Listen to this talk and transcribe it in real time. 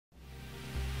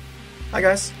Hi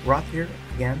guys, Roth here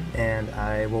again, and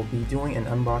I will be doing an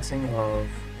unboxing of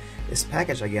this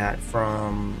package I got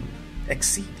from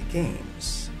XSEED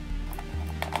Games.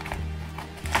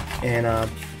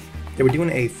 And they were doing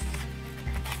a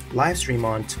live stream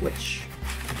on Twitch,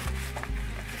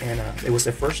 and it was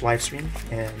their first live stream,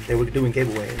 and they were doing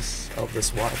giveaways of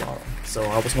this water bottle. So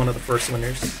I was one of the first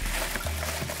winners,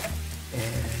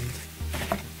 and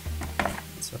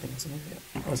so I think that's a note.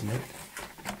 Yeah, that was a note.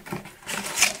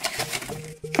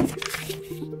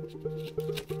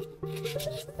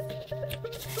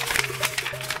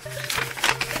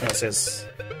 And it says,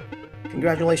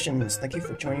 "Congratulations, thank you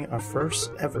for joining our first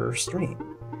ever stream.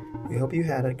 We hope you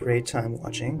had a great time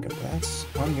watching. Congrats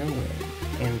on your win.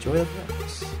 And enjoy the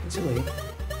prize. Sincerely,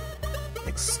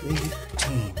 XSEED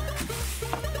team."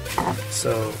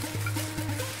 So,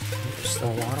 just a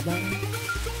water bottle.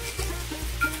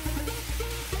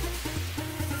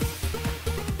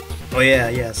 Oh yeah,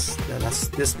 yes, this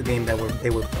is the game that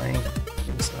they were playing.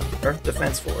 It was Earth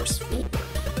Defense Force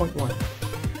 4.1.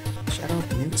 Shadow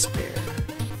of New Despair.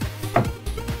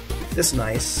 This is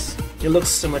nice. It looks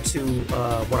similar to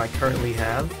what I currently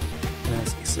have. And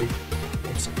it's XSEED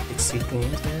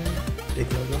Games there.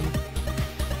 Big logo.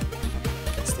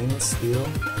 Stainless steel.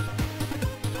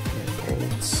 And it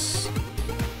holds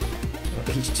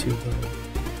H2O.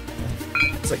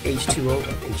 It's like H2O,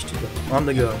 but H2O. On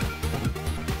the go.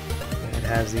 And it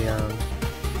has the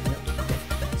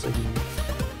so you can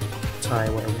tie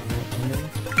whatever you want in there.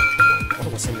 Oh,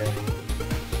 what's in there?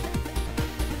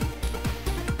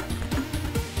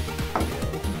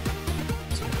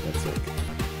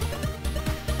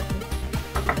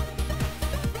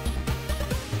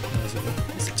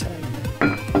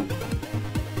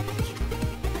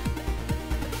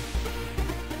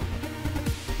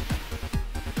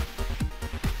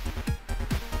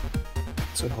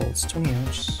 So it holds 20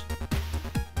 ounce.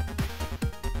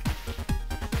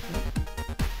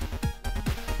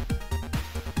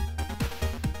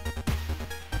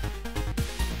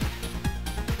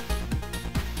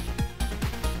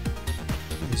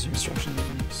 These are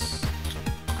instructions.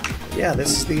 Yeah, this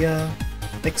is the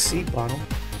XSEED bottle.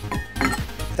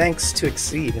 Thanks to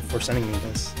XSEED for sending me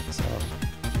this. So,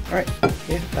 alright,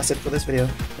 yeah, that's it for this video.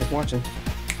 Thanks for watching.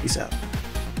 Peace out.